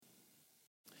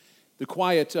the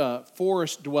quiet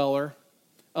forest dweller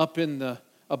up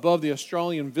above the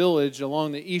Australian village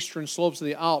along the eastern slopes of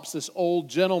the Alps. This old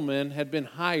gentleman had been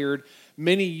hired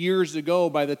many years ago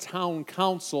by the town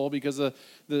council because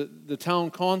the town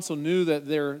council knew that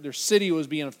their city was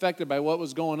being affected by what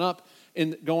was going on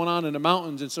in the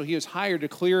mountains. And so he was hired to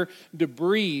clear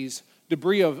debris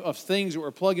of things that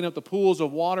were plugging up the pools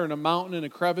of water in the mountain and the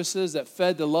crevices that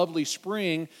fed the lovely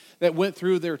spring that went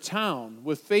through their town.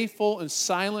 With faithful and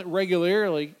silent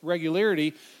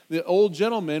regularity, the old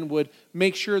gentleman would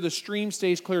make sure the stream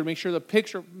stays clear, make sure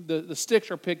the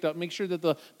sticks are picked up, make sure that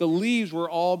the leaves were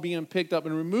all being picked up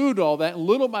and removed all that. And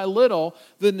little by little,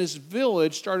 then this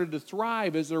village started to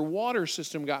thrive as their water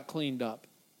system got cleaned up.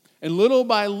 And little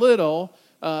by little,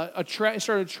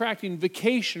 started attracting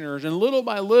vacationers. And little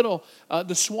by little,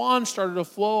 the swans started to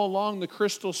flow along the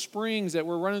crystal springs that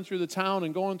were running through the town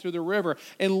and going through the river.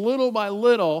 And little by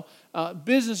little,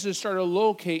 businesses started to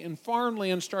locate and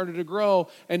farmland started to grow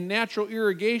and natural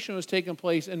irrigation was taking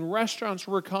place and restaurants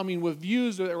were coming with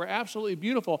views that were absolutely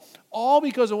beautiful, all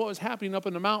because of what was happening up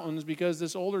in the mountains, because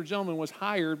this older gentleman was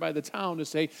hired by the town to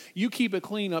say, you keep it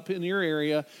clean up in your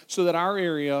area so that our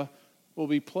area will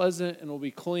be pleasant and will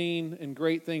be clean and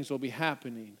great things will be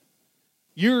happening.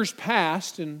 Years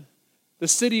passed and the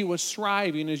city was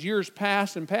thriving. As years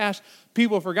passed and passed,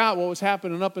 people forgot what was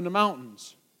happening up in the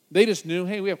mountains. They just knew,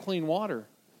 hey, we have clean water.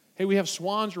 Hey, we have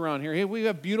swans around here. Hey, we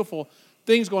have beautiful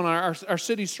things going on. Our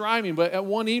city's thriving. But at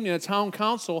one evening, a town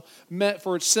council met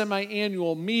for its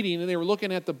semi-annual meeting and they were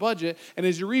looking at the budget. And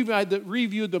as you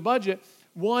reviewed the budget,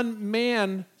 one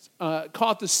man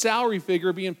caught the salary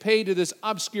figure being paid to this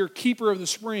obscure keeper of the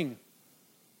spring.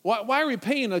 Why are we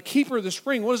paying a keeper of the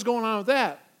spring? What is going on with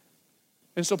that?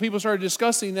 And so people started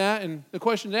discussing that, and the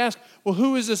question to ask, well,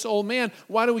 who is this old man?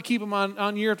 Why do we keep him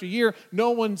on year after year? No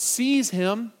one sees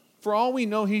him. For all we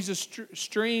know, he's a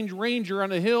strange ranger on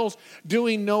the hills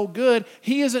doing no good.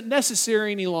 He isn't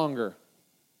necessary any longer.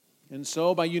 And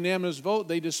so by unanimous vote,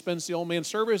 they dispensed the old man's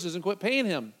services and quit paying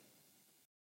him.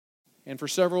 And for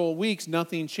several weeks,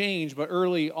 nothing changed. But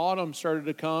early autumn started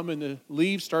to come, and the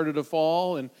leaves started to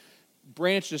fall, and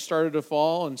branches started to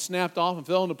fall and snapped off and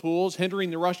fell into pools, hindering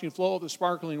the rushing flow of the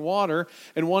sparkling water.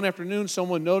 And one afternoon,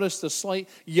 someone noticed a slight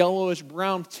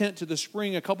yellowish-brown tint to the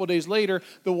spring. A couple days later,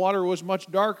 the water was much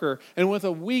darker. And within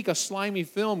a week, a slimy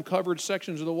film covered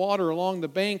sections of the water along the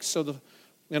banks,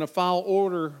 and a foul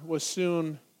odor was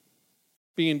soon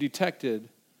being detected.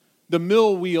 The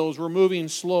mill wheels were moving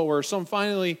slower. Some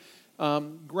finally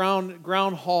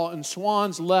ground halt, and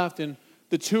swans left, and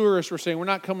the tourists were saying, we're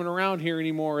not coming around here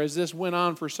anymore. As this went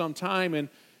on for some time, and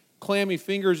clammy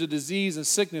fingers of disease and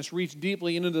sickness reached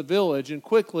deeply into the village, and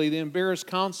quickly the embarrassed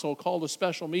council called a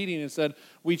special meeting and said,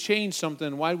 we changed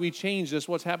something. Why did we change this?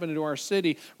 What's happening to our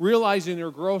city? Realizing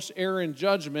their gross error in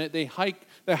judgment, they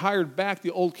hired back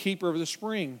the old keeper of the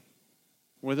spring.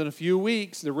 Within a few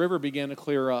weeks, the river began to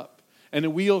clear up, and the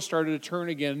wheels started to turn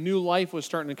again. New life was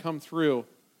starting to come through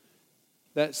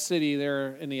that city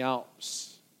there in the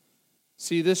Alps.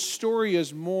 See, this story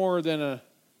is more than an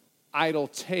idle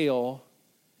tale.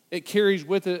 It carries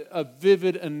with it a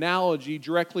vivid analogy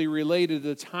directly related to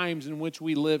the times in which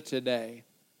we live today.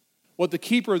 What the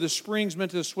keeper of the springs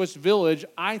meant to the Swiss village,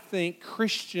 I think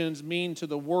Christians mean to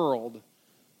the world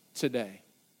today.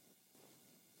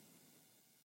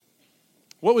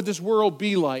 What would this world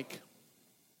be like?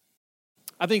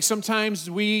 I think sometimes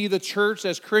we, the church,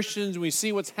 as Christians, we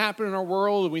see what's happening in our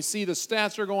world and we see the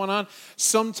stats that are going on.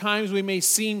 Sometimes we may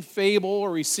seem feeble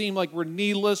or we seem like we're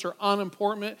needless or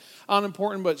unimportant,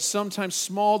 but sometimes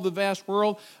small to the vast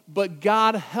world. But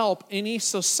God help any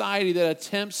society that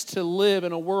attempts to live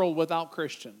in a world without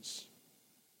Christians.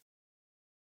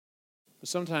 But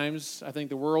sometimes I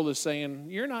think the world is saying,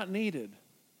 you're not needed.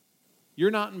 You're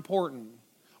not important.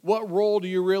 What role do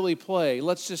you really play?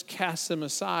 Let's just cast them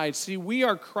aside. See, we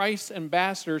are Christ's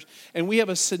ambassadors, and we have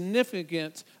a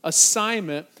significant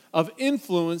assignment of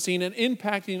influencing and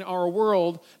impacting our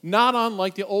world, not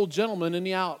unlike the old gentleman in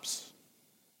the Alps.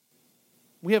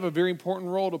 We have a very important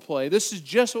role to play. This is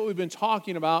just what we've been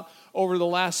talking about over the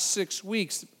last 6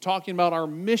 weeks, talking about our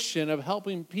mission of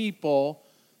helping people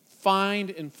find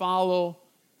and follow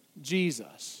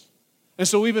Jesus. And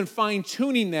so we've been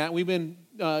fine-tuning that. We've been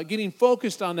getting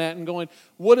focused on that and going,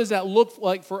 what does that look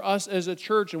like for us as a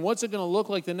church? And what's it going to look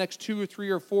like the next 2 or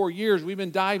 3 or 4 years? We've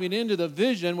been diving into the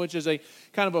vision, which is a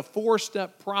kind of a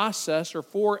 4-step process or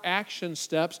 4 action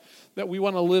steps that we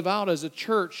want to live out as a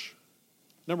church.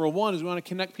 Number 1 is we want to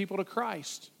connect people to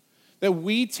Christ. That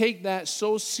we take that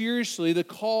so seriously, the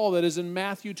call that is in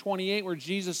Matthew 28 where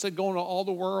Jesus said, go into all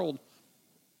the world.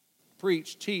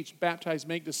 preach, teach, baptize,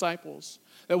 make disciples.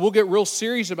 That we'll get real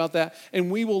serious about that,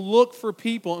 and we will look for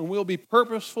people, and we'll be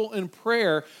purposeful in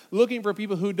prayer, looking for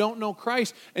people who don't know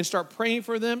Christ, and start praying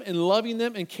for them, and loving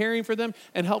them, and caring for them,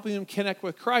 and helping them connect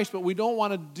with Christ. But we don't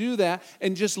want to do that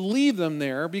and just leave them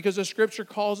there, because the Scripture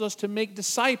calls us to make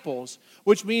disciples,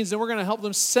 which means that we're going to help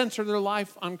them center their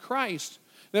life on Christ.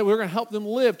 That we're going to help them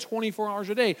live 24 hours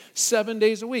a day, 7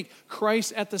 days a week.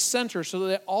 Christ at the center, so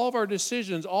that all of our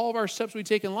decisions, all of our steps we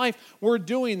take in life, we're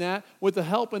doing that with the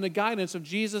help and the guidance of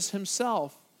Jesus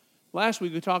himself. Last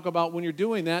week we talked about when you're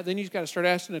doing that, then you've got to start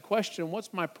asking the question,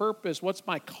 what's my purpose? What's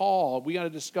my call? We got to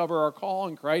discover our call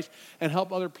in Christ and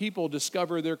help other people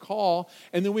discover their call.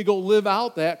 And then we go live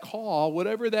out that call,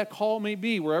 whatever that call may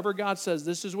be. Wherever God says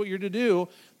this is what you're to do,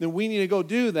 then we need to go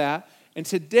do that. And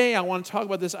today I want to talk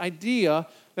about this idea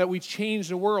that we change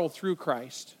the world through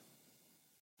Christ.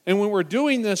 And when we're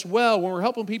doing this well, when we're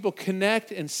helping people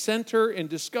connect and center and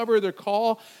discover their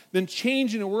call, then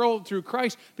changing the world through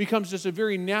Christ becomes just a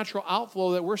very natural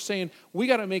outflow that we're saying we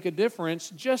got to make a difference,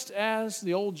 just as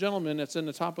the old gentleman that's in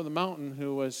the top of the mountain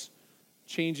who was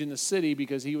changing the city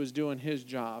because he was doing his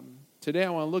job. Today I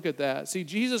want to look at that. See,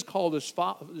 Jesus called his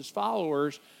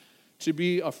followers to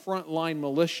be a frontline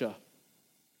militia.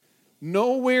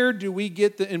 Nowhere do we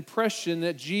get the impression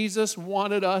that Jesus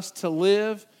wanted us to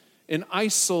live in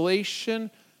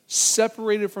isolation,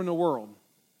 separated from the world.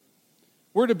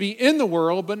 We're to be in the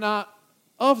world, but not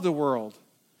of the world.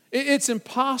 It's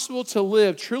impossible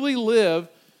to truly live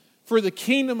for the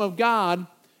kingdom of God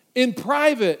in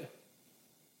private.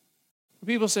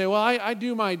 People say, well, I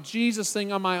do my Jesus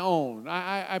thing on my own.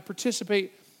 I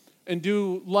participate and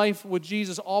do life with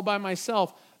Jesus all by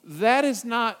myself. That is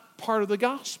not part of the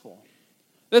gospel.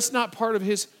 That's not part of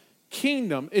his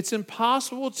kingdom. It's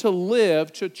impossible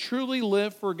to truly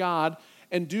live for God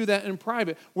and do that in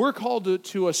private. We're called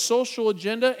to a social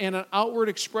agenda and an outward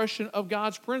expression of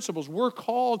God's principles. We're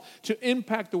called to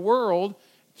impact the world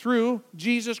through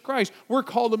Jesus Christ. We're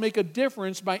called to make a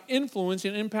difference by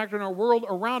influencing and impacting our world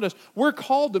around us. We're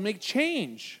called to make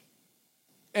change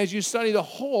as you study the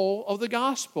whole of the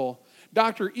gospel.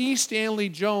 Dr. E. Stanley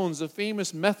Jones, a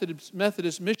famous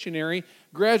Methodist missionary,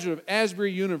 graduate of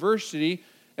Asbury University,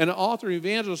 and an author and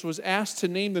evangelist, was asked to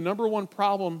name the number one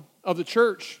problem of the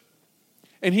church.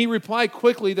 And he replied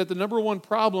quickly that the number one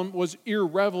problem was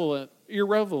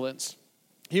irrelevance.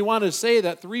 He wanted to say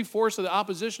that 3/4 of the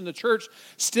opposition to the church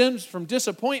stems from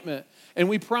disappointment. And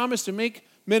we promise to make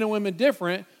men and women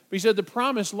different, but he said the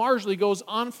promise largely goes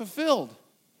unfulfilled.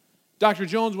 Dr.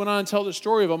 Jones went on to tell the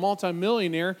story of a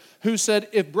multimillionaire who said,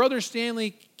 if Brother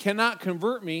Stanley cannot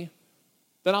convert me,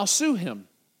 then I'll sue him.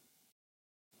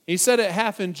 He said it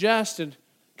half in jest and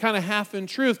kind of half in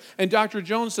truth. And Dr.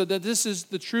 Jones said that this is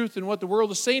the truth and what the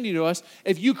world is saying to us.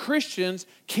 If you Christians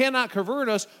cannot convert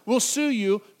us, we'll sue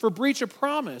you for breach of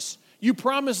promise. You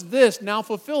promised this, now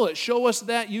fulfill it. Show us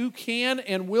that you can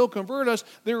and will convert us.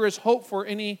 There is hope from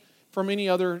any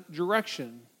other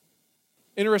direction.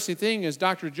 Interesting thing is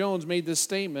Dr. Jones made this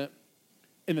statement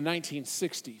in the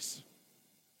 1960s.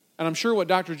 And I'm sure what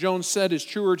Dr. Jones said is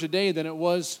truer today than it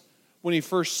was when he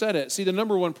first said it. See, the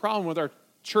number one problem with our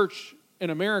church in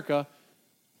America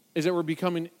is that we're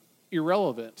becoming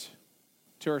irrelevant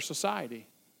to our society.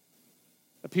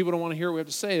 That people don't want to hear what we have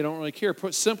to say. They don't really care.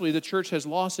 Put simply, the church has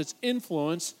lost its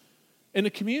influence in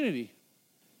the community.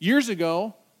 Years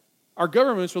ago, our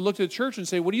governments would look to the church and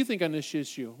say, what do you think on this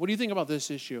issue? What do you think about this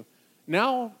issue?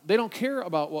 Now, they don't care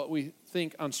about what we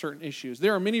think on certain issues.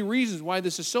 There are many reasons why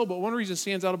this is so, but one reason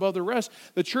stands out above the rest.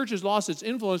 The church has lost its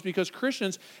influence because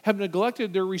Christians have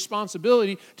neglected their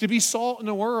responsibility to be salt in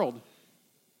the world,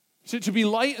 to be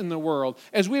light in the world.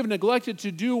 As we have neglected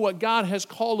to do what God has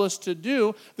called us to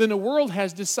do, then the world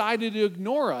has decided to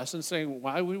ignore us and say,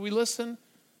 why would we listen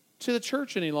to the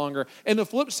church any longer? And the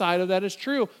flip side of that is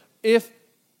true.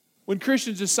 When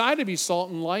Christians decide to be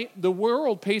salt and light, the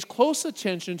world pays close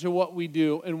attention to what we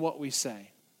do and what we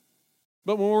say.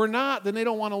 But when we're not, then they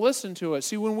don't want to listen to it.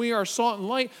 See, when we are salt and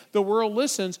light, the world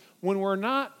listens. When we're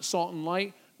not salt and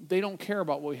light, they don't care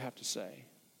about what we have to say.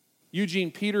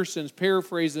 Eugene Peterson's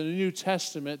paraphrase in the New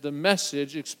Testament, The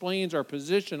Message, explains our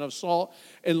position of salt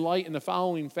and light in the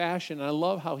following fashion. And I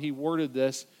love how he worded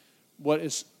this, what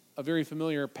is a very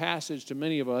familiar passage to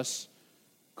many of us,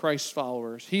 Christ's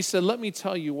followers. He said, let me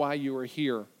tell you why you are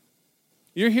here.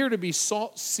 You're here to be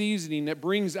salt seasoning that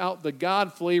brings out the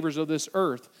God flavors of this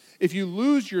earth. If you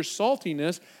lose your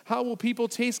saltiness, how will people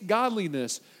taste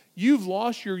godliness? You've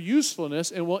lost your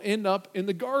usefulness and will end up in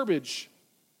the garbage.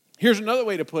 Here's another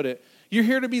way to put it. You're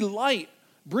here to be light,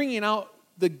 bringing out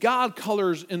the God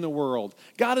colors in the world.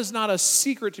 God is not a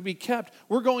secret to be kept.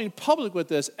 We're going public with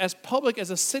this, as public as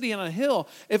a city on a hill.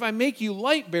 If I make you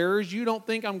light bearers, you don't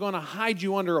think I'm going to hide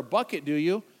you under a bucket, do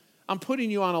you? I'm putting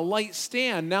you on a light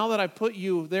stand. Now that I put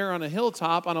you there on a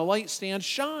hilltop, on a light stand,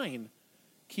 shine.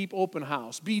 Keep open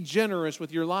house. Be generous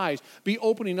with your lives. Be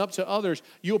opening up to others.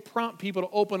 You'll prompt people to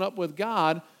open up with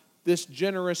God, this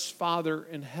generous Father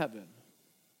in heaven.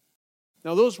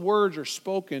 Now, those words are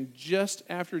spoken just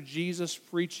after Jesus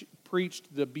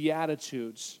preached the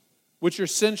Beatitudes, which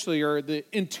essentially are the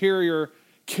interior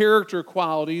character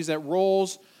qualities that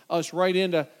rolls us right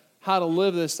into how to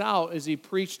live this out. As he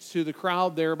preached to the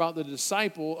crowd there about the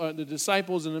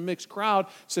disciples in the mixed crowd,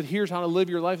 said, here's how to live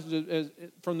your life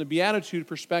from the Beatitude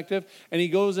perspective. And he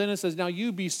goes in and says, now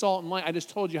you be salt and light. I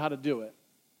just told you how to do it.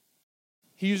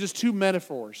 He uses two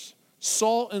metaphors,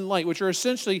 salt and light, which are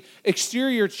essentially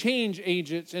exterior change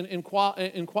agents and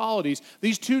qualities.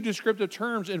 These two descriptive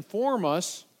terms inform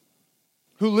us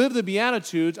who live the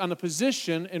Beatitudes on the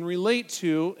position and relate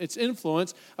to its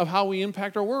influence of how we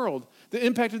impact our world. The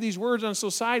impact of these words on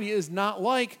society is not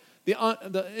like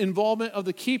the involvement of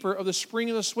the keeper of the spring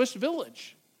of the Swiss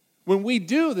village. When we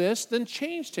do this, then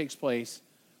change takes place.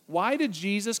 Why did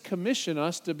Jesus commission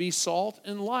us to be salt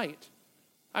and light?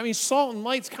 I mean, salt and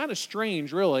light's kind of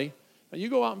strange, really. Now, you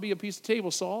go out and be a piece of table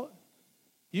salt.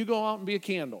 You go out and be a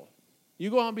candle. You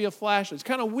go out and be a flashlight. It's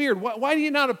kind of weird. Why do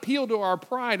you not appeal to our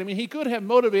pride? I mean, he could have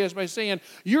motivated us by saying,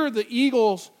 you're the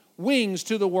eagle's wings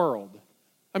to the world.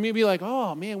 I mean, it'd be like,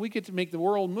 oh, man, we get to make the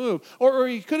world move. Or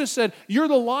he could have said, you're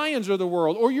the lions of the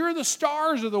world. Or you're the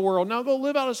stars of the world. Now go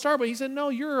live out a star. But he said, no,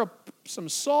 you're some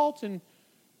salt and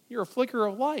you're a flicker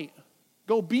of light.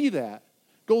 Go be that.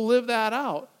 Go live that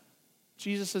out.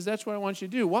 Jesus says, that's what I want you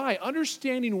to do. Why?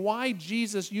 Understanding why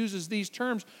Jesus uses these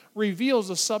terms reveals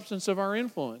the substance of our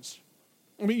influence.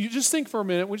 I mean, you just think for a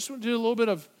minute. We just want to do a little bit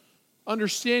of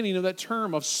understanding of that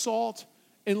term of salt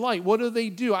and light. What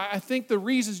do? I think the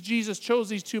reasons Jesus chose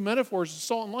these two metaphors,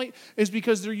 salt and light, is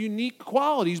because they're unique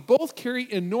qualities. Both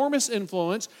carry enormous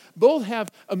influence. Both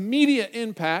have immediate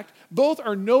impact. Both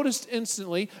are noticed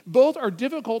instantly. Both are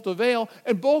difficult to veil.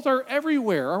 And both are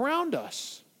everywhere around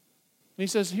us. And he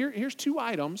says, here's two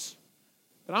items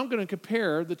that I'm going to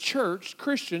compare the church,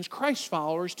 Christians, Christ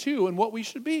followers to and what we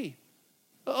should be.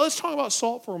 Let's talk about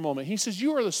salt for a moment. He says,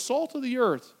 you are the salt of the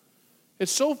earth.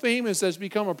 It's so famous that it's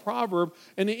become a proverb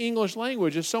in the English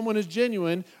language. If someone is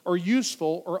genuine or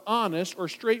useful or honest or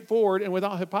straightforward and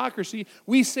without hypocrisy,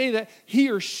 we say that he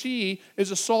or she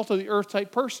is a salt of the earth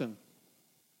type person.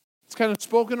 It's kind of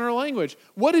spoken in our language.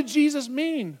 What did Jesus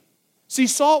mean? See,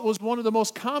 salt was one of the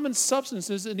most common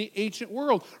substances in the ancient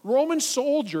world. Roman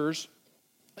soldiers,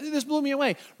 this blew me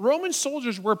away. Roman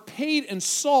soldiers were paid in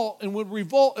salt and would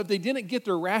revolt if they didn't get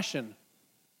their ration.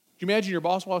 Can you imagine your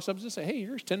boss walks up and say, hey,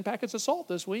 here's 10 packets of salt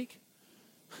this week?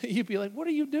 You'd be like, what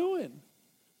are you doing?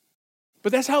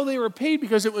 But that's how they were paid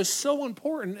because it was so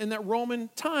important in that Roman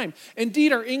time.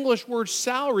 Indeed, our English word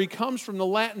salary comes from the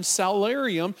Latin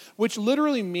salarium, which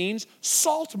literally means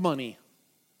salt money.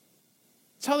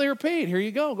 That's how they were paid. Here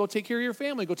you go. Go take care of your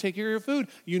family. Go take care of your food.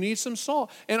 You need some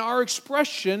salt. And our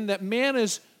expression that man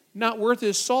is not worth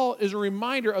his salt is a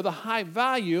reminder of the high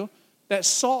value that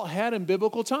salt had in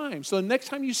biblical times. So the next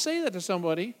time you say that to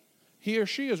somebody, he or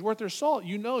she is worth their salt,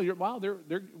 you know,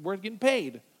 they're worth getting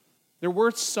paid. They're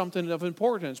worth something of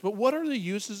importance. But what are the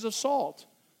uses of salt?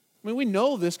 I mean, we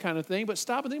know this kind of thing, but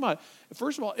stop and think about it.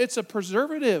 First of all, it's a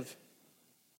preservative.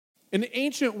 In the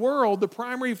ancient world, the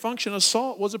primary function of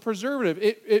salt was a preservative.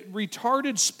 It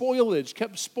retarded spoilage,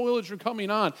 kept spoilage from coming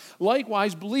on.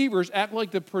 Likewise, believers act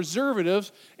like the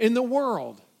preservatives in the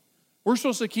world. We're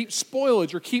supposed to keep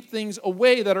spoilage or keep things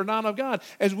away that are not of God.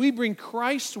 As we bring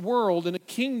Christ's world and the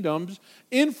kingdom's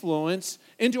influence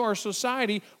into our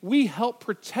society, we help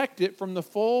protect it from the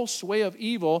full sway of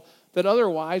evil that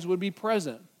otherwise would be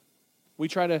present. We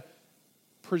try to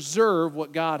preserve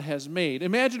what God has made.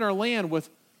 Imagine our land with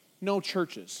no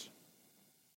churches.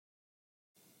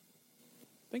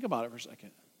 Think about it for a second.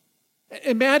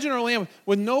 Imagine our land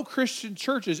with no Christian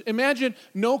churches. Imagine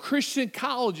no Christian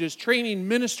colleges training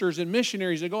ministers and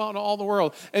missionaries that go out into all the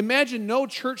world. Imagine no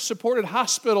church-supported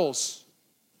hospitals.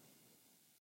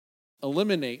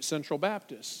 Eliminate Central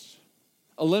Baptist.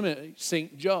 Eliminate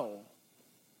St. Joe.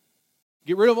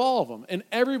 Get rid of all of them. And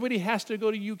everybody has to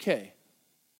go to UK.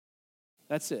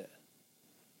 That's it.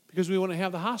 Because we want to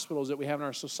have the hospitals that we have in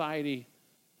our society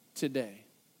today.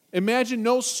 Imagine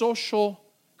no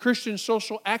Christian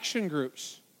social action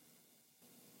groups.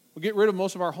 We'll get rid of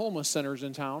most of our homeless centers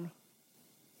in town.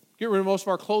 Get rid of most of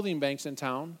our clothing banks in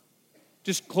town.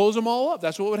 Just close them all up.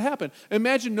 That's what would happen.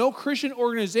 Imagine no Christian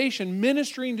organization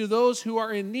ministering to those who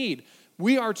are in need.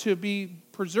 We are to be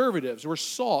preservatives. We're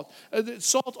salt.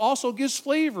 Salt also gives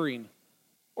flavoring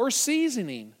or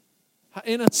seasoning.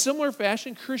 In a similar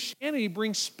fashion, Christianity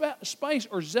brings spice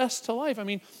or zest to life. I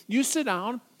mean, you sit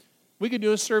down. We could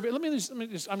do a survey.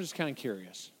 I'm just kind of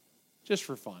curious, just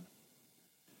for fun.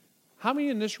 How many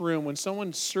in this room, when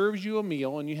someone serves you a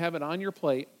meal and you have it on your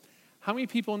plate, how many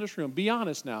people in this room, be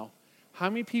honest now, how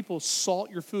many people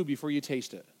salt your food before you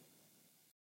taste it?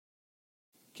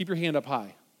 Keep your hand up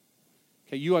high.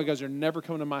 Okay, you guys are never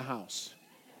coming to my house.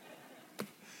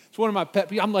 It's one of my pet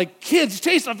peeves. I'm like, kids,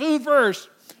 taste the food first.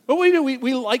 But we do.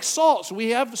 We like salt, so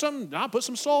we have put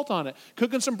some salt on it.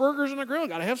 Cooking some burgers on the grill,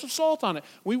 got to have some salt on it.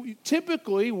 We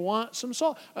typically want some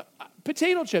salt.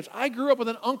 Potato chips. I grew up with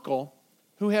an uncle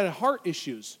who had heart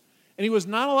issues, and he was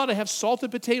not allowed to have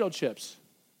salted potato chips.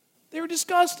 They were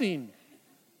disgusting.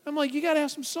 I'm like, you got to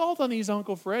have some salt on these,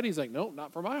 Uncle Fred. He's like, nope,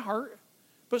 not for my heart.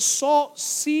 But salt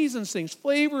seasons things,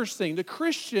 flavors things. The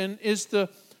Christian is the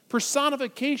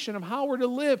personification of how we're to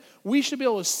live. We should be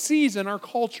able to season our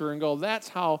culture and go, that's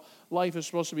how life is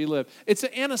supposed to be lived. It's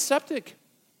an antiseptic.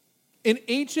 In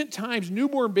ancient times,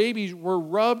 newborn babies were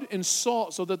rubbed in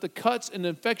salt so that the cuts and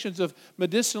infections of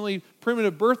medicinally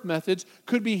primitive birth methods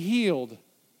could be healed.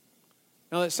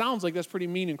 Now, that sounds like that's pretty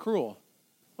mean and cruel.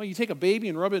 Well, you take a baby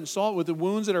and rub it in salt with the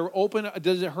wounds that are open.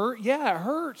 Does it hurt? Yeah, it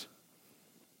hurt.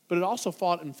 But it also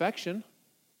fought infection,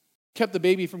 kept the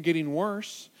baby from getting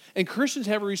worse. And Christians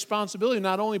have a responsibility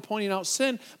not only pointing out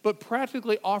sin, but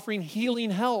practically offering healing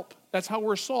help. That's how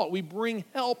we're salt. We bring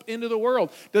help into the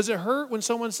world. Does it hurt when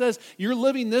someone says, you're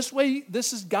living this way,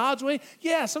 this is God's way?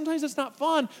 Yeah, sometimes it's not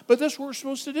fun, but that's what we're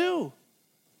supposed to do.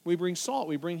 We bring salt,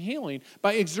 we bring healing.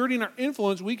 By exerting our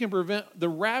influence, we can prevent the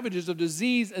ravages of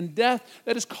disease and death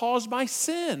that is caused by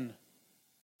sin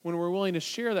when we're willing to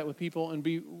share that with people and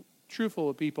be truthful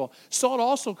with people. Salt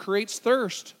also creates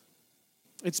thirst.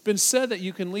 It's been said that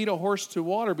you can lead a horse to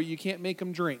water, but you can't make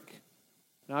him drink.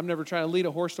 Now, I've never tried to lead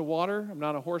a horse to water. I'm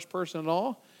not a horse person at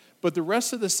all. But the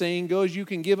rest of the saying goes, you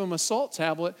can give him a salt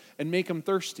tablet and make him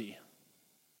thirsty.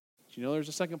 Do you know there's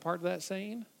a second part to that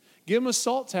saying? Give him a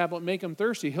salt tablet, make him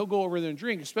thirsty. He'll go over there and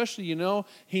drink, especially,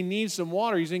 he needs some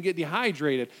water. He's going to get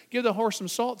dehydrated. Give the horse some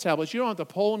salt tablets. You don't have to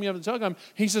pull him. You have to tug him.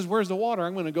 He says, where's the water?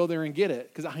 I'm going to go there and get it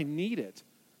because I need it.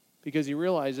 Because he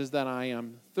realizes that I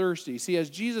am thirsty. See, as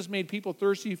Jesus made people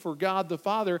thirsty for God the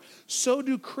Father, so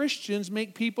do Christians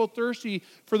make people thirsty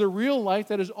for the real life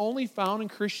that is only found in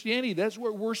Christianity. That's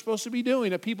what we're supposed to be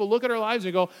doing. That people look at our lives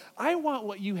and go, I want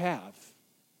what you have.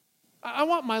 I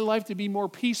want my life to be more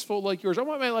peaceful like yours. I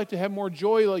want my life to have more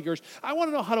joy like yours. I want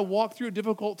to know how to walk through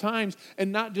difficult times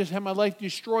and not just have my life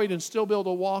destroyed and still be able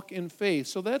to walk in faith.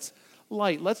 So that's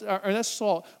light. That's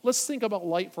salt. Let's think about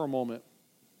light for a moment.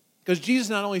 Because Jesus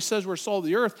not only says we're salt of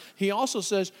the earth, he also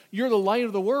says you're the light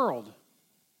of the world.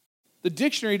 The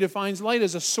dictionary defines light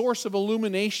as a source of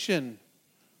illumination.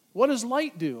 What does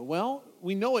light do? Well,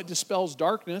 we know it dispels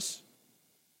darkness.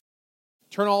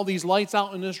 Turn all these lights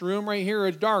out in this room right here,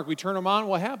 it's dark. We turn them on,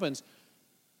 what happens?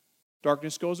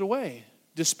 Darkness goes away.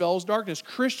 Dispels darkness.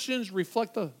 Christians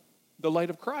reflect the light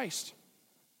of Christ.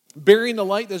 Bearing the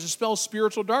light that dispels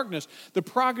spiritual darkness. The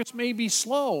progress may be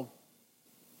slow,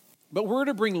 but we're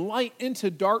to bring light into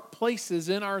dark places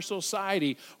in our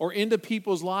society or into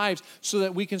people's lives so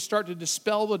that we can start to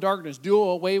dispel the darkness, do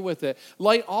away with it.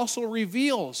 Light also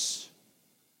reveals.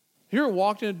 You ever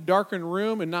walked in a darkened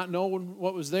room and not know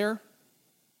what was there?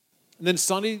 And then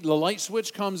suddenly the light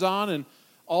switch comes on and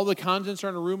all the contents are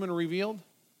in a room and revealed?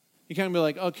 You kind of be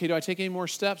like, okay, do I take any more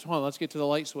steps? Hold on, let's get to the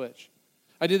light switch.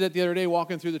 I did that the other day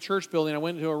walking through the church building. I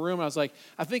went into a room and I was like,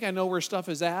 I think I know where stuff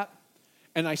is at.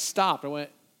 And I stopped. I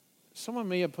went, someone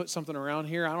may have put something around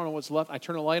here. I don't know what's left. I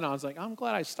turned the light on. I was like, I'm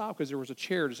glad I stopped because there was a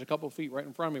chair just a couple of feet right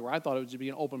in front of me where I thought it would just be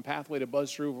an open pathway to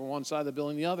buzz through from one side of the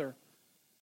building to the other.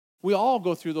 We all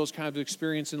go through those kinds of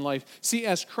experiences in life. See,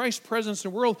 as Christ's presence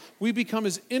in the world, we become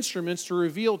his instruments to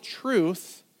reveal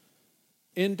truth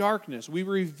in darkness. We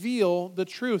reveal the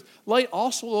truth. Light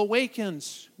also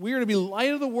awakens. We are to be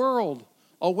light of the world,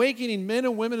 awakening men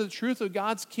and women to the truth of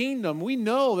God's kingdom. We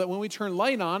know that when we turn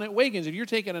light on, it awakens. If you're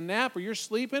taking a nap or you're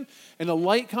sleeping and the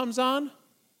light comes on,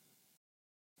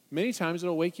 many times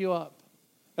it'll wake you up.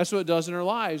 That's what it does in our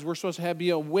lives. We're supposed to be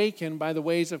awakened by the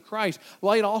ways of Christ.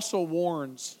 Light also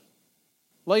warns.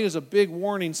 Light is a big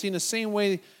warning. See, in the same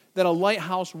way that a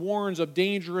lighthouse warns of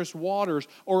dangerous waters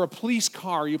or a police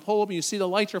car, you pull up and you see the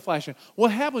lights are flashing.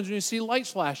 What happens when you see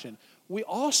lights flashing? We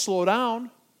all slow down.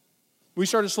 We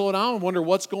start to slow down and wonder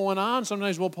what's going on.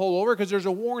 Sometimes we'll pull over because there's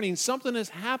a warning. Something is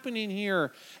happening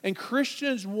here. And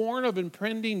Christians warn of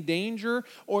impending danger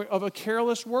or of a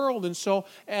careless world. And so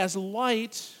as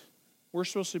light, we're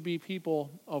supposed to be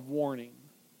people of warning.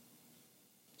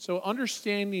 So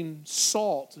understanding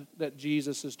salt that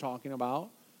Jesus is talking about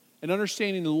and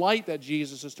understanding light that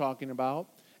Jesus is talking about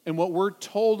and what we're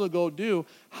told to go do,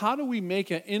 how do we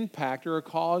make an impact or a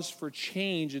cause for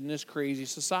change in this crazy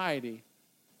society?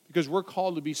 Because we're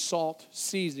called to be salt,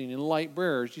 seasoning, and light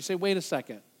bearers. You say, wait a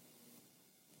second.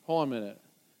 Hold on a minute.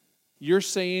 You're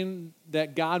saying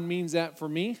that God means that for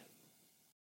me?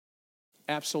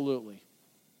 Absolutely.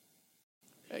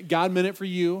 God meant it for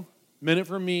you, meant it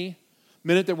for me,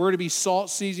 meant it that we're to be salt,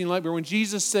 seasoning, light bearers. When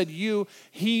Jesus said you,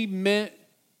 he meant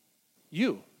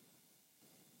you.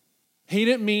 He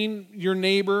didn't mean your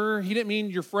neighbor. He didn't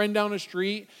mean your friend down the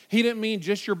street. He didn't mean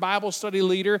just your Bible study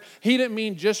leader. He didn't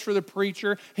mean just for the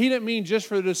preacher. He didn't mean just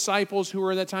for the disciples who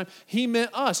were at that time. He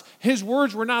meant us. His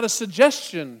words were not a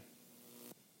suggestion.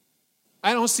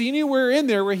 I don't see anywhere in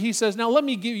there where he says, now let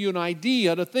me give you an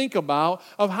idea to think about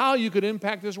of how you could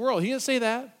impact this world. He didn't say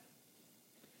that.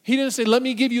 He didn't say, let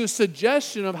me give you a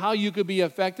suggestion of how you could be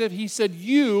effective. He said,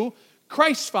 you,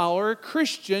 Christ follower,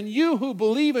 Christian, you who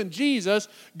believe in Jesus,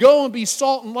 go and be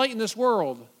salt and light in this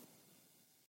world.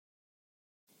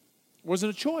 Wasn't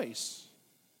a choice.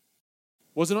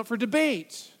 Wasn't up for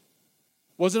debate.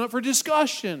 Wasn't up for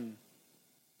discussion.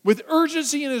 With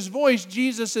urgency in his voice,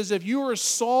 Jesus says, if you are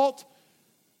salt,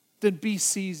 then be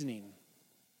seasoning.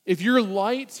 If you're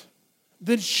light,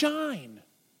 then shine.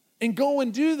 And go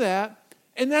and do that.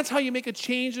 And that's how you make a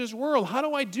change in this world. How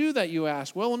do I do that, you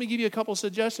ask? Well, let me give you a couple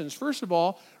suggestions. First of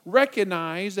all,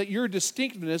 recognize that your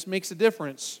distinctiveness makes a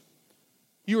difference.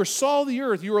 You are salt of the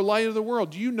earth. You are light of the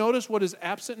world. Do you notice what is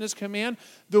absent in this command?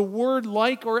 The word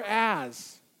like or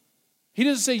as. He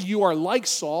doesn't say you are like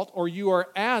salt or you are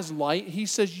as light. He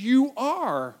says you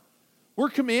are. We're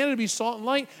commanded to be salt and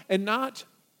light and not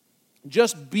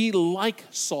just be like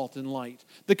salt and light.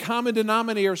 The common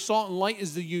denominator of salt and light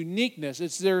is the uniqueness.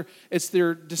 It's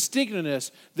their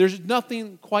distinctiveness. There's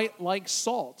nothing quite like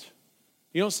salt.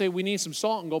 You don't say we need some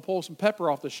salt and go pull some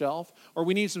pepper off the shelf, or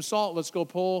we need some salt, let's go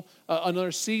pull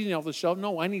another seasoning off the shelf.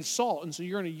 No, I need salt, and so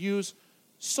you're going to use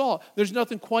salt. There's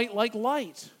nothing quite like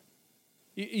light.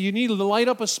 You need to light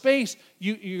up a space.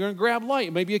 You're going to grab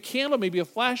light. Maybe a candle, maybe a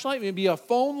flashlight, maybe a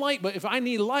phone light. But if I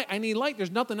need light, I need light.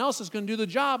 There's nothing else that's going to do the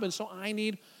job, and so I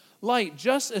need light.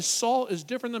 Just as salt is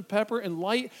different than pepper and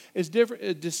light is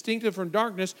different, distinctive from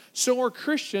darkness, so are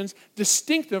Christians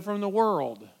distinctive from the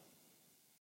world.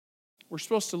 We're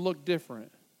supposed to look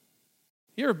different.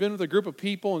 You ever been with a group of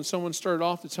people and someone started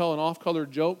off to tell an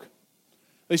off-colored joke?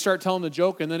 They start telling the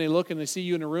joke, and then they look and they see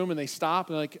you in the room, and they stop,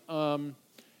 and they're like,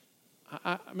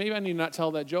 maybe I need to not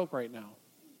tell that joke right now.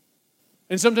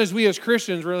 And sometimes we as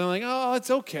Christians, we're like, oh,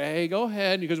 it's okay, go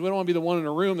ahead, because we don't want to be the one in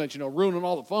the room that's, ruining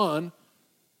all the fun.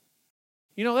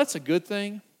 That's a good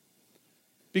thing,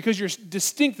 because your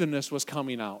distinctiveness was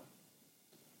coming out.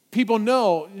 People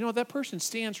know, that person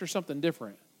stands for something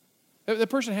different. That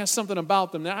person has something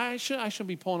about them that I shouldn't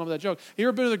be pulling up that joke. You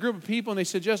ever been with a group of people and they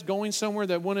suggest going somewhere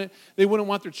that they wouldn't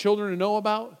want their children to know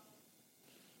about?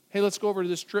 Hey, let's go over to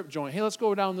this strip joint. Hey, let's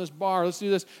go down to this bar. Let's do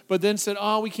this. But then said,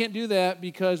 we can't do that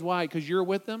because why? Because you're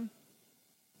with them?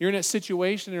 You're in that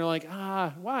situation and you're like,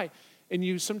 why? And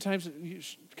you sometimes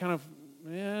kind of,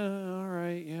 all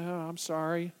right, I'm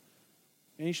sorry.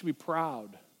 And you should be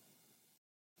proud.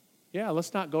 Yeah,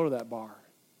 let's not go to that bar.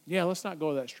 Yeah, let's not go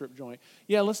to that strip joint.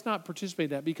 Yeah, let's not participate in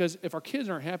that because if our kids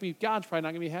aren't happy, God's probably not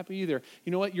going to be happy either.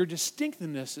 You know what? Your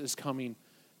distinctiveness is coming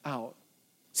out.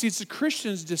 See, it's the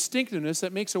Christian's distinctiveness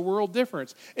that makes a world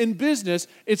difference. In business,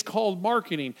 it's called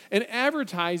marketing. In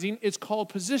advertising, it's called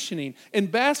positioning. In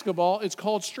basketball, it's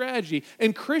called strategy.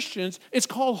 In Christians, it's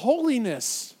called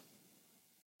holiness.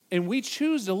 And we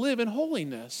choose to live in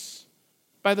holiness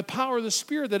by the power of the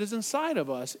Spirit that is inside of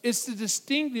us. It's the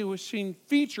distinguishing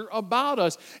feature about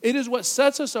us. It is what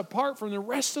sets us apart from the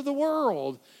rest of the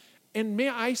world. And may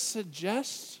I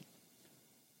suggest,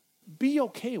 be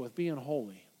okay with being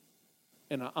holy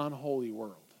in an unholy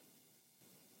world.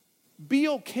 Be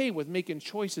okay with making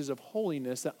choices of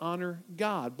holiness that honor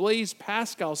God. Blaise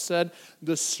Pascal said,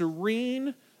 the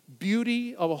serene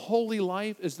beauty of a holy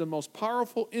life is the most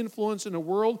powerful influence in the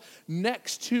world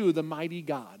next to the mighty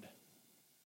God.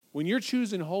 When you're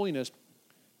choosing holiness,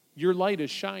 your light is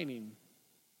shining,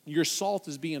 your salt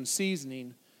is being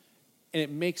seasoning, and it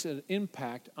makes an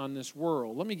impact on this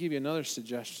world. Let me give you another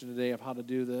suggestion today of how to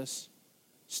do this.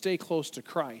 Stay close to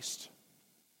Christ.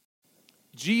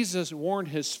 Jesus warned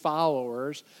his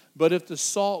followers, but if the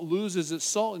salt loses its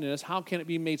saltiness, how can it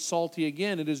be made salty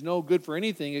again? It is no good for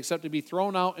anything except to be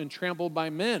thrown out and trampled by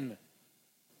men.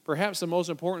 Perhaps the most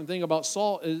important thing about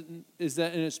salt is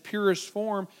that in its purest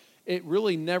form, it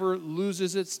really never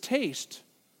loses its taste.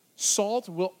 Salt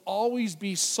will always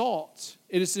be salt.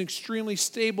 It is an extremely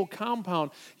stable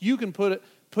compound. You can put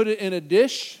it in a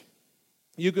dish.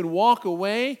 You can walk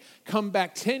away, come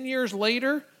back 10 years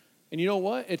later, and you know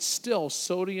what? It's still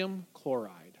sodium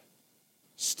chloride,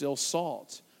 still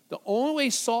salt. The only way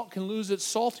salt can lose its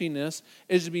saltiness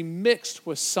is to be mixed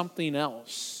with something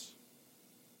else.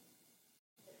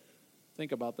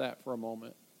 Think about that for a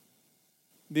moment.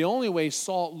 The only way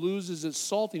salt loses its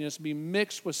saltiness is to be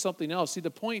mixed with something else. See, the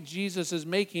point Jesus is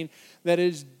making that it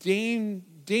is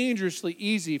dangerously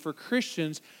easy for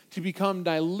Christians to become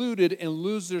diluted and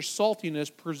lose their saltiness,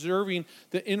 preserving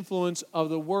the influence of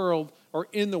the world or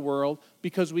in the world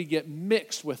because we get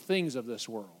mixed with things of this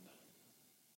world.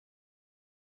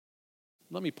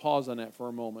 Let me pause on that for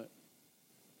a moment.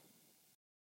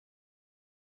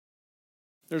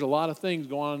 There's a lot of things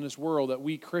going on in this world that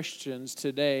we Christians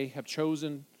today have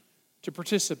chosen to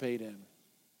participate in.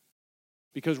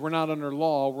 Because we're not under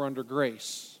law, we're under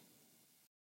grace.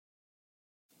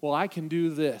 Well, I can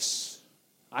do this.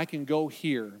 I can go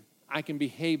here. I can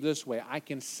behave this way. I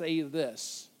can say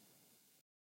this.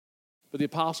 But the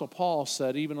Apostle Paul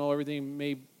said, even though everything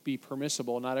may be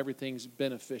permissible, not everything's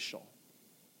beneficial.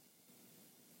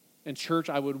 And church,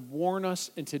 I would warn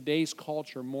us in today's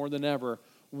culture more than ever,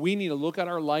 we need to look at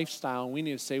our lifestyle and we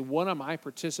need to say, what am I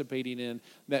participating in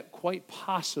that quite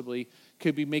possibly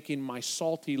could be making my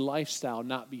salty lifestyle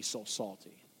not be so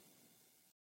salty?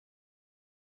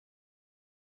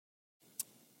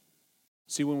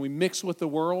 See, when we mix with the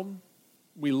world,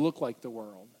 we look like the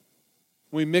world.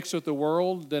 When we mix with the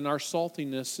world, then our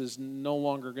saltiness is no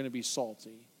longer going to be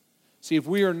salty. See, if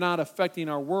we are not affecting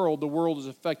our world, the world is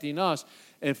affecting us.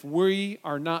 If we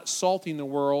are not salting the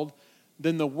world,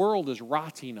 then the world is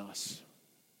rotting us.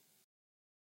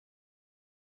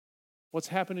 What's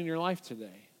happened in your life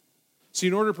today? See,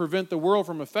 in order to prevent the world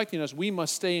from affecting us, we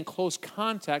must stay in close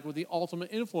contact with the ultimate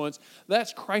influence.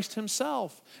 That's Christ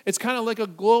himself. It's kind of like a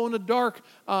glow-in-the-dark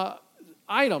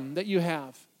item that you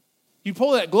have. You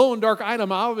pull that glow-in-the-dark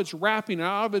item out of its wrapping,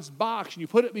 out of its box, and you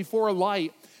put it before a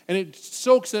light, and it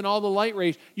soaks in all the light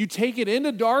rays. You take it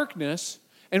into darkness,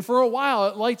 and for a while,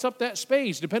 it lights up that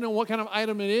space. Depending on what kind of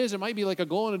item it is, it might be like a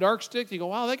glow-in-the-dark stick. You go,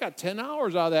 wow, they got 10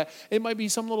 hours out of that. It might be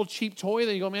some little cheap toy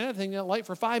that you go, man, that thing got light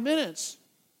for 5 minutes.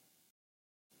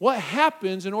 What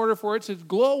happens in order for it to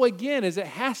glow again is it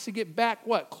has to get back,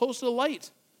 what? Close to the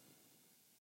light.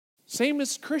 Same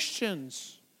as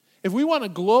Christians. If we want to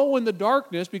glow in the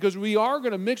darkness, because we are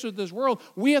going to mix with this world,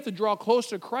 we have to draw close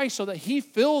to Christ so that he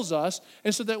fills us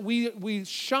and so that we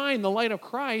shine the light of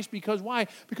Christ. Because why?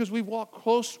 Because we walk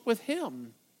close with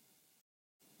him.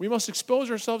 We must expose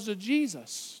ourselves to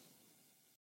Jesus.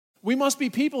 We must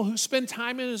be people who spend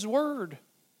time in his word.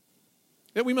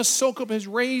 That we must soak up his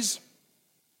rays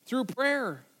through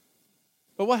prayer.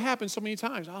 But what happens so many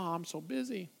times? Oh, I'm so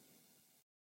busy.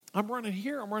 I'm running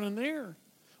here, I'm running there.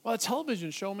 Well, a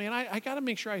television show, man, I got to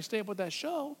make sure I stay up with that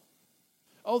show.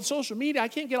 Oh, social media, I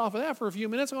can't get off of that for a few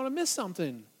minutes. I'm going to miss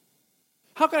something.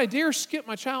 How could I dare skip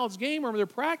my child's game or their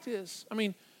practice? I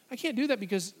mean, I can't do that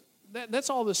because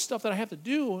that's all this stuff that I have to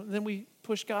do, and then we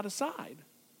push God aside.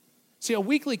 See, a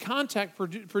weekly contact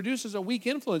produces a weak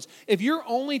influence. If your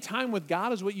only time with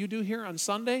God is what you do here on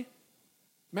Sunday,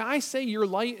 may I say your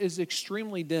light is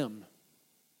extremely dim.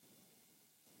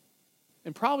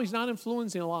 And probably is not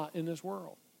influencing a lot in this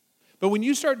world. But when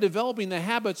you start developing the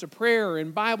habits of prayer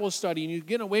and Bible study and you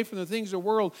get away from the things of the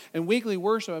world and weekly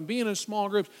worship and being in small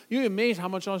groups, you're amazed how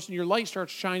much your light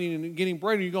starts shining and getting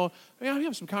brighter. You go, man, I'm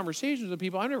having some conversations with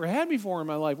people I've never had before in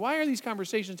my life. Why are these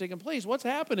conversations taking place? What's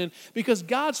happening? Because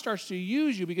God starts to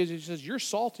use you because he says, you're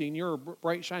salty and you're a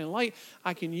bright, shining light.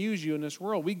 I can use you in this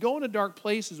world. We go into dark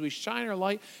places, we shine our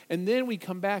light, and then we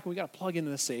come back and we got to plug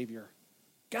into the Savior.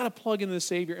 Got to plug into the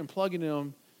Savior and plug into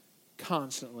him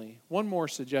constantly. One more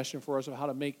suggestion for us of how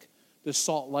to make this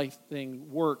salt life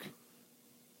thing work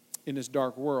in this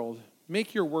dark world.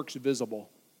 Make your works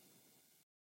visible.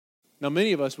 Now,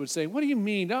 many of us would say, what do you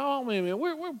mean? Oh, man,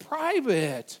 we're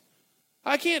private.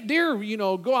 I can't dare,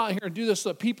 go out here and do this so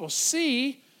that people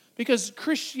see, because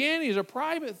Christianity is a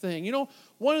private thing.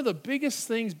 One of the biggest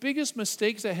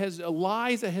mistakes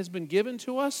lies that has been given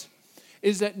to us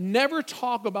is that never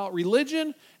talk about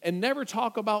religion and never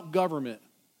talk about government.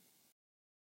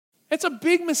 It's a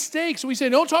big mistake. So we say,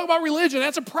 don't talk about religion.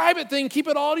 That's a private thing. Keep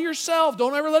it all to yourself.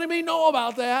 Don't ever let anybody know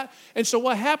about that. And so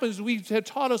what happens is we have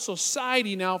taught a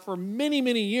society now for many,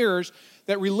 many years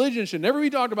that religion should never be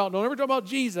talked about. Don't ever talk about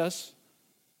Jesus.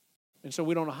 And so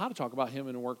we don't know how to talk about him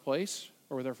in the workplace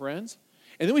or with our friends.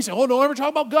 And then we say, don't ever talk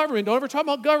about government. Don't ever talk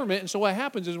about government. And so what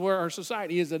happens is where our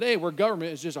society is today, where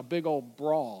government is just a big old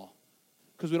brawl.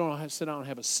 Because we don't know how to sit down and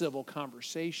have a civil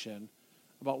conversation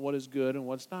about what is good and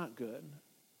what's not good.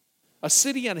 A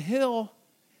city on a hill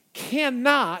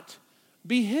cannot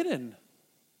be hidden.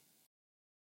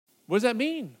 What does that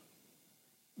mean?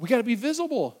 We got to be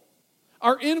visible.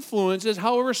 Our influences,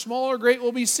 however small or great,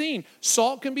 will be seen.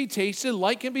 Salt can be tasted,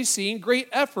 light can be seen. Great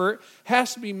effort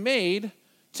has to be made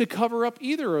to cover up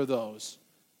either of those.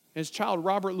 His child,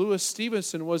 Robert Louis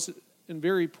Stevenson, was in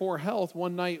very poor health.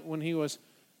 One night when he was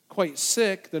quite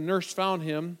sick, the nurse found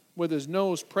him with his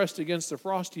nose pressed against the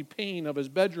frosty pane of his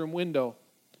bedroom window.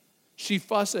 She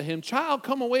fussed at him, "Child,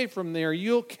 come away from there.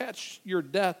 You'll catch your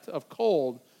death of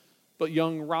cold." But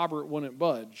young Robert wouldn't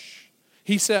budge.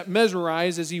 He sat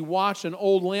mesmerized as he watched an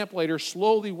old lamplighter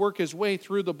slowly work his way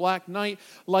through the black night,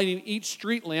 lighting each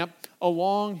street lamp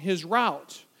along his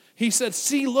route. He said,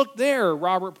 "See, look there,"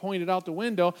 Robert pointed out the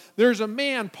window. "There's a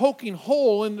man poking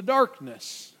hole in the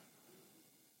darkness."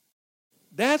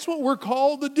 That's what we're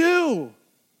called to do.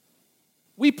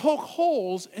 We poke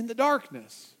holes in the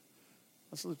darkness.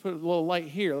 Let's put a little light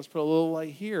here. Let's put a little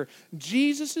light here.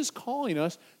 Jesus is calling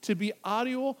us to be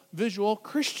audio-visual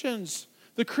Christians.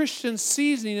 The Christian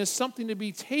seasoning is something to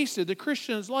be tasted. The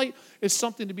Christian's light is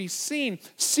something to be seen.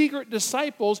 Secret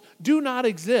disciples do not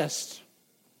exist.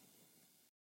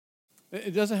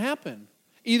 It doesn't happen.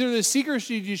 Either the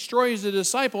secrecy destroys the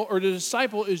disciple or the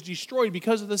disciple is destroyed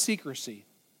because of the secrecy.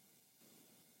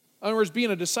 In other words, being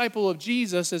a disciple of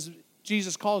Jesus, as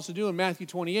Jesus calls us to do in Matthew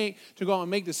 28, to go out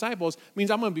and make disciples, means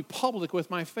I'm going to be public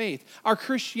with my faith. Our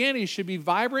Christianity should be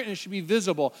vibrant and it should be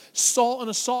visible. Salt in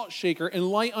a salt shaker and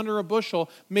light under a bushel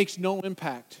makes no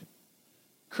impact.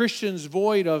 Christians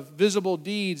void of visible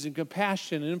deeds and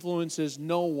compassion influences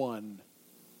no one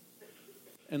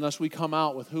unless we come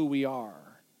out with who we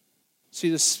are. See,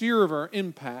 the sphere of our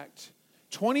impact,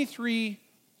 23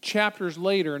 chapters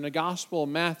later in the Gospel of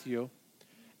Matthew,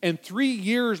 and 3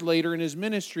 years later in his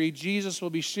ministry, Jesus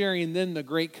will be sharing then the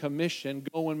Great Commission,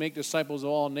 go and make disciples of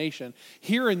all nations.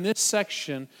 Here in this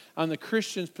section on the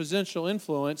Christian's potential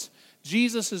influence,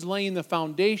 Jesus is laying the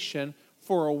foundation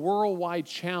for a worldwide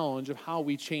challenge of how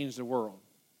we change the world.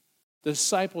 The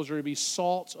disciples are to be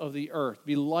salt of the earth,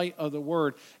 be light of the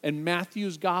word. And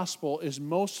Matthew's gospel is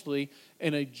mostly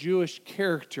in a Jewish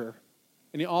character.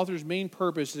 And the author's main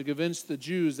purpose is to convince the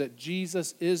Jews that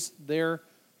Jesus is their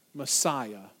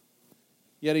Messiah.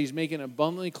 Yet he's making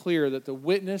abundantly clear that the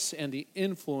witness and the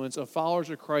influence of followers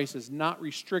of Christ is not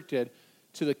restricted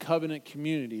to the covenant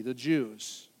community, the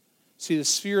Jews. See, the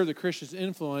sphere of the Christian's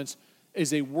influence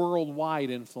is a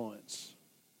worldwide influence.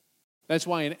 That's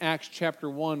why in Acts chapter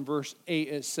 1, verse 8,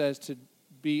 it says to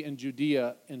be in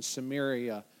Judea and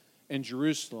Samaria and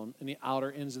Jerusalem and the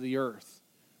outer ends of the earth.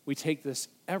 We take this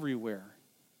everywhere.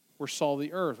 We're salt of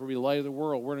the earth. We're the light of the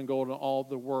world. We're going to go to all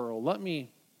the world. Let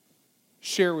me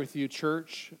share with you,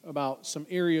 church, about some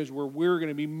areas where we're going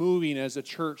to be moving as a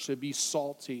church to be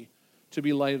salty, to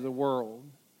be light of the world.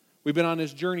 We've been on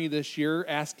this journey this year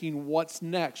asking what's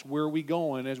next, where are we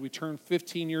going as we turn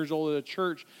 15 years old at a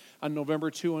church on November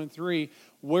 2 and 3.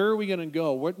 Where are we going to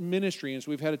go? What ministry? And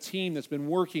so we've had a team that's been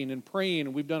working and praying,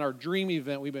 and we've done our dream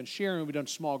event. We've been sharing. We've done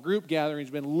small group gatherings.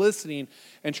 We've been listening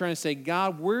and trying to say,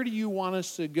 God, where do you want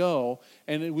us to go?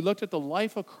 And we looked at the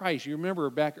life of Christ. You remember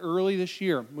back early this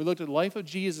year, we looked at the life of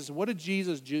Jesus. What did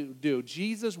Jesus do?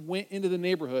 Jesus went into the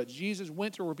neighborhoods. Jesus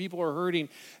went to where people are hurting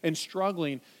and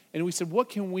struggling. And we said, what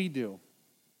can we do?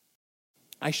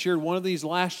 I shared one of these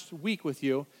last week with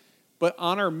you. But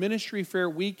on our ministry fair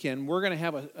weekend, we're going to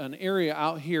have an area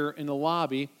out here in the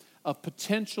lobby of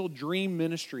potential dream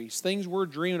ministries, things we're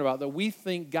dreaming about that we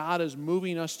think God is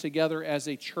moving us together as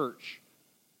a church.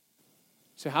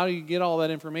 So how do you get all that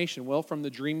information? Well, from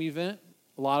the dream event,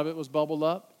 a lot of it was bubbled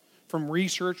up. From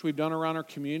research we've done around our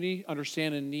community,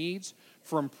 understanding needs.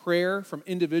 From prayer, from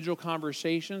individual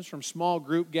conversations, from small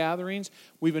group gatherings.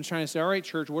 We've been trying to say, all right,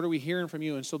 church, what are we hearing from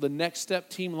you? And so the Next Step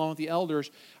team, along with the elders,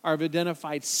 have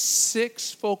identified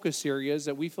 6 focus areas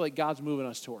that we feel like God's moving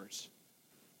us towards.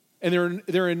 And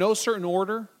they're in no certain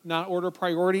order, not order of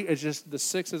priority. It's just the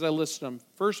 6 as I listed them.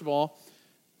 First of all,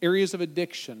 areas of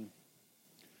addiction.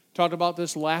 Talked about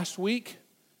this last week.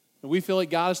 And we feel like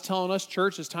God is telling us,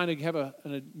 church, it's time to have a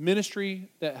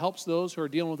ministry that helps those who are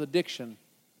dealing with addiction.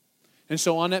 And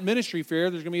so on that ministry fair,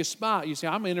 there's going to be a spot. You say,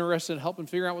 I'm interested in helping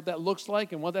figure out what that looks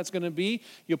like and what that's going to be.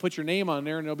 You'll put your name on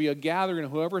there, and there'll be a gathering,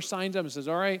 and whoever signs up and says,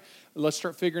 all right, let's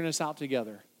start figuring this out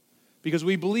together. Because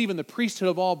we believe in the priesthood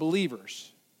of all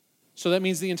believers. So that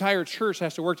means the entire church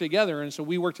has to work together, and so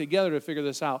we work together to figure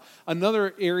this out.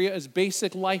 Another area is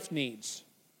basic life needs.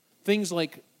 Things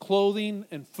like clothing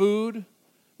and food.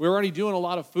 We're already doing a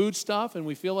lot of food stuff, and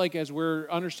we feel like as we're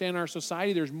understanding our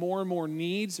society, there's more and more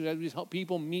needs. We help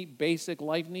people meet basic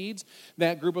life needs.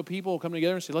 That group of people will come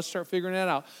together and say, let's start figuring that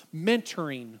out.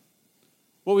 Mentoring.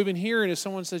 What we've been hearing is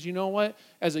someone says, you know what?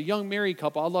 As a young married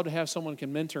couple, I'd love to have someone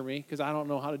can mentor me because I don't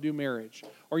know how to do marriage.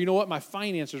 Or you know what? My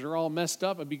finances are all messed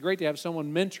up. It'd be great to have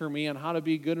someone mentor me on how to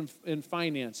be good in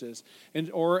finances.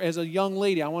 Or as a young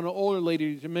lady, I want an older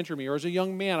lady to mentor me. Or as a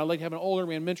young man, I'd like to have an older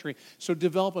man mentor me. So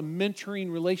develop a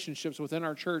mentoring relationships within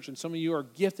our church. And some of you are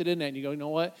gifted in that. And you go, you know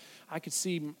what? I could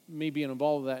see me being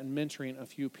involved with that and mentoring a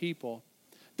few people.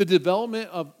 The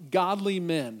development of godly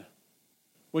men,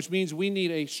 which means we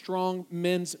need a strong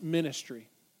men's ministry.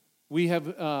 We have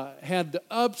had the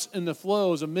ups and the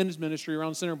flows of men's ministry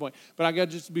around Centerpoint. But I got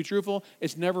to just be truthful,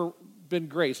 it's never been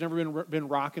great. It's never been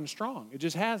rocking strong. It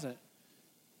just hasn't.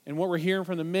 And what we're hearing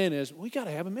from the men is, we got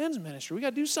to have a men's ministry. We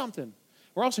got to do something.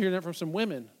 We're also hearing that from some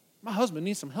women. My husband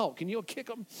needs some help. Can you kick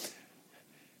him?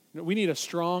 We need a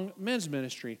strong men's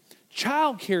ministry.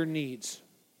 Child care needs.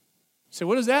 So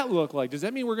what does that look like? Does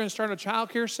that mean we're going to start a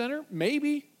child care center?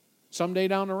 Maybe. Someday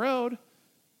down the road.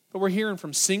 But we're hearing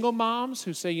from single moms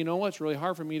who say, you know what, it's really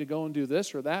hard for me to go and do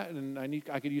this or that, and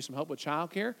I could use some help with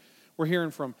childcare. We're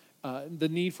hearing from the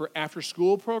need for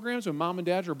after-school programs when mom and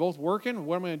dad are both working.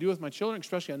 What am I going to do with my children,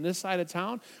 especially on this side of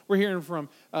town? We're hearing from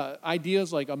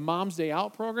ideas like a Mom's Day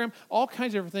Out program, all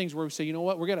kinds of different things where we say, you know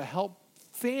what, we're going to help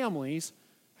families.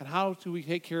 And how do we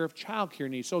take care of child care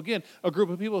needs? So again, a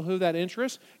group of people who have that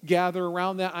interest gather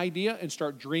around that idea and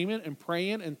start dreaming and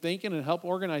praying and thinking and help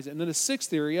organize it. And then the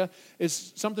sixth area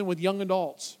is something with young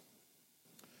adults.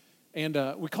 And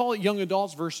we call it young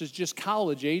adults versus just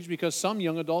college age because some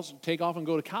young adults take off and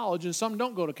go to college and some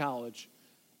don't go to college.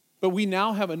 But we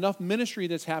now have enough ministry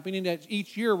that's happening that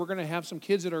each year we're going to have some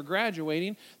kids that are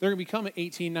graduating. They're going to become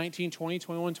 18, 19, 20,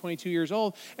 21, 22 years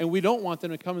old. And we don't want them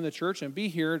to come in the church and be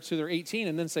here to their 18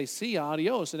 and then say, see ya,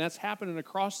 adios. And that's happening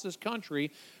across this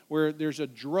country where there's a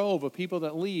drove of people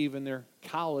that leave in their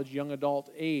college, young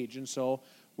adult age. And so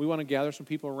we want to gather some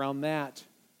people around that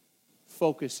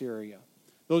focus area.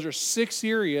 Those are 6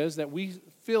 areas that we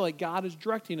feel like God is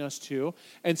directing us to.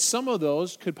 And some of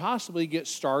those could possibly get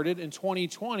started in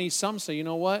 2020. Some say, you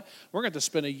know what? We're going to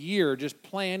spend a year just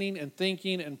planning and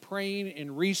thinking and praying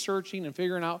and researching and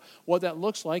figuring out what that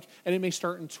looks like. And it may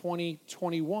start in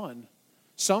 2021.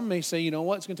 Some may say, you know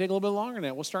what? It's going to take a little bit longer than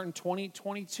that. We'll start in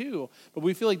 2022. But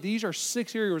we feel like these are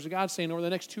 6 areas that God's saying over the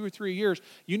next 2 or 3 years,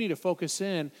 you need to focus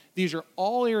in. These are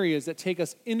all areas that take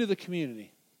us into the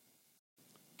community.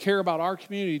 Care about our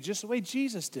community just the way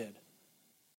Jesus did.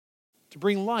 To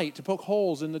bring light, to poke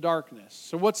holes in the darkness.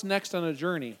 So what's next on the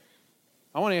journey?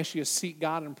 I want to ask you to seek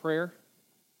God in prayer.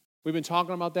 We've been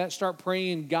talking about that. Start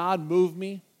praying, God, move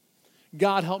me.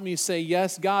 God, help me say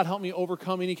yes. God, help me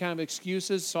overcome any kind of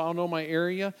excuses so I'll know my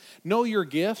area. Know your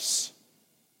gifts.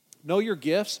 Know your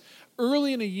gifts.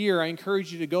 Early in the year, I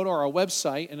encourage you to go to our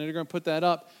website, and they're going to put that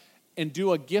up, and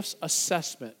do a gifts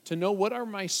assessment to know what are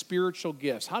my spiritual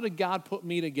gifts. How did God put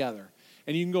me together?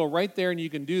 And you can go right there and you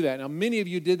can do that. Now, many of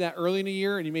you did that early in the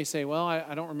year, and you may say, well,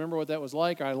 I don't remember what that was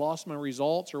like, or I lost my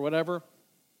results or whatever.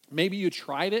 Maybe you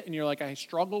tried it and you're like, I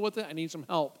struggle with it, I need some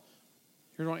help.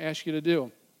 Here's what I ask you to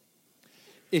do.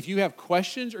 If you have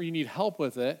questions or you need help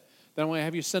with it, then I want to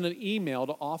have you send an email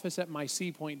to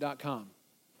office@myseapoint.com.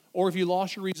 Or if you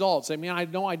lost your results, say, man, I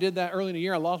know I did that early in the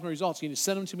year, I lost my results. Can you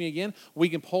send them to me again? We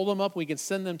can pull them up, we can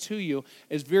send them to you.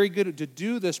 It's very good to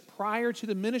do this prior to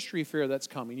the ministry fair that's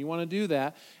coming. You want to do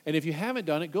that. And if you haven't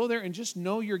done it, go there and just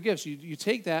know your gifts. You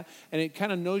take that, and it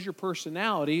kind of knows your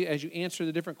personality as you answer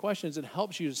the different questions. It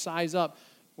helps you to size up,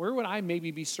 where would I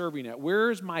maybe be serving at?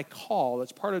 Where's my call?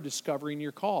 That's part of discovering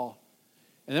your call.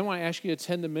 And then when I ask you to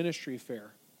attend the ministry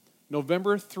fair,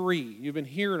 November 3, you've been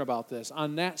hearing about this.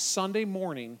 On that Sunday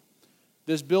morning,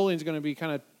 this building is going to be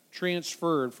kind of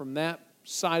transferred from that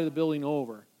side of the building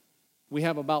over. We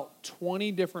have about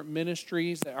 20 different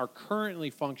ministries that are currently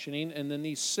functioning, and then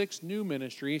these 6 new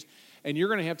ministries. And you're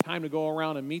going to have time to go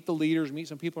around and meet the leaders, meet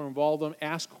some people involved in them,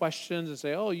 ask questions, and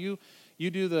say, oh, you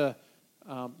do the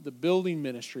building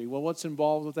ministry. Well, what's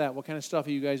involved with that? What kind of stuff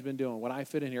have you guys been doing? What I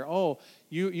fit in here? Oh,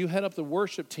 you head up the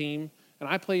worship team, and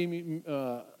I play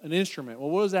an instrument. Well,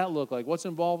 what does that look like? What's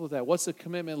involved with that? What's the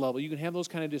commitment level? You can have those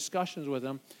kind of discussions with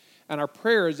them. And our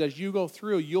prayer is as you go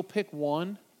through, you'll pick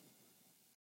one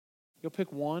You'll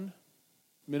pick one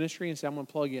ministry and say, I'm going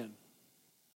to plug in.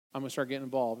 I'm going to start getting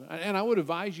involved. And I would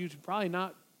advise you to probably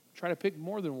not try to pick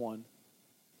more than one.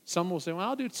 Some will say, well,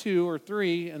 I'll do 2 or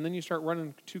 3, and then you start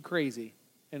running too crazy.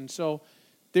 And so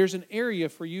there's an area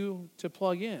for you to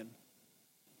plug in.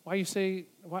 Why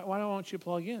don't you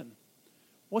plug in?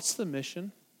 What's the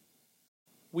mission?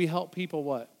 We help people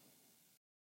what?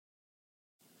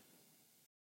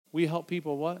 We help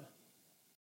people what?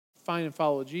 Find and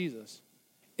follow Jesus.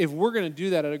 If we're going to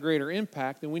do that at a greater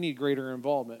impact, then we need greater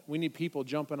involvement. We need people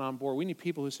jumping on board. We need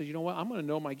people who say, you know what, I'm going to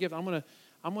know my gift. I'm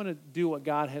going to do what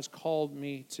God has called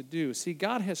me to do. See,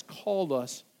 God has called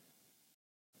us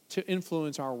to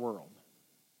influence our world.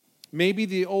 Maybe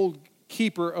the old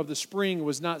keeper of the spring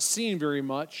was not seen very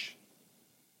much,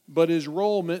 but his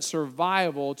role meant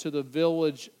survival to the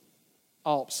village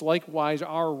Alps. Likewise,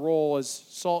 our role as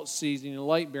salt seasoning and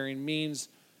light bearing means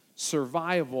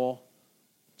survival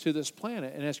to this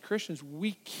planet. And as Christians,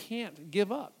 we can't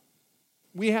give up.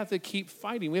 We have to keep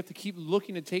fighting. We have to keep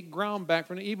looking to take ground back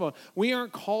from the evil. We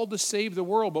aren't called to save the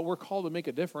world, but we're called to make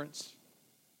a difference.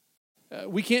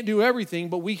 We can't do everything,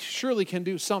 but we surely can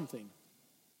do something.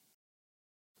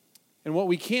 And what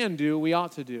we can do, we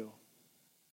ought to do.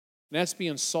 And that's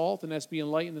being salt and that's being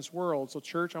light in this world. So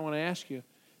church, I want to ask you,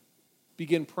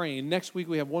 begin praying. Next week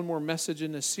we have one more message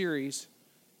in this series,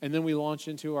 and then we launch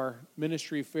into our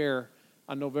ministry fair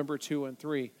on November 2 and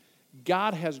 3.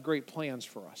 God has great plans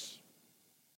for us.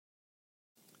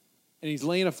 And He's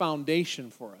laying a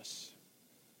foundation for us.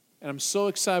 And I'm so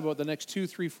excited about the next 2,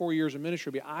 3, 4 years of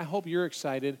ministry. I hope you're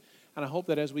excited, and I hope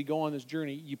that as we go on this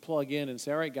journey, you plug in and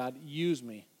say, all right, God, use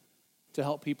me to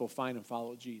help people find and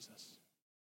follow Jesus.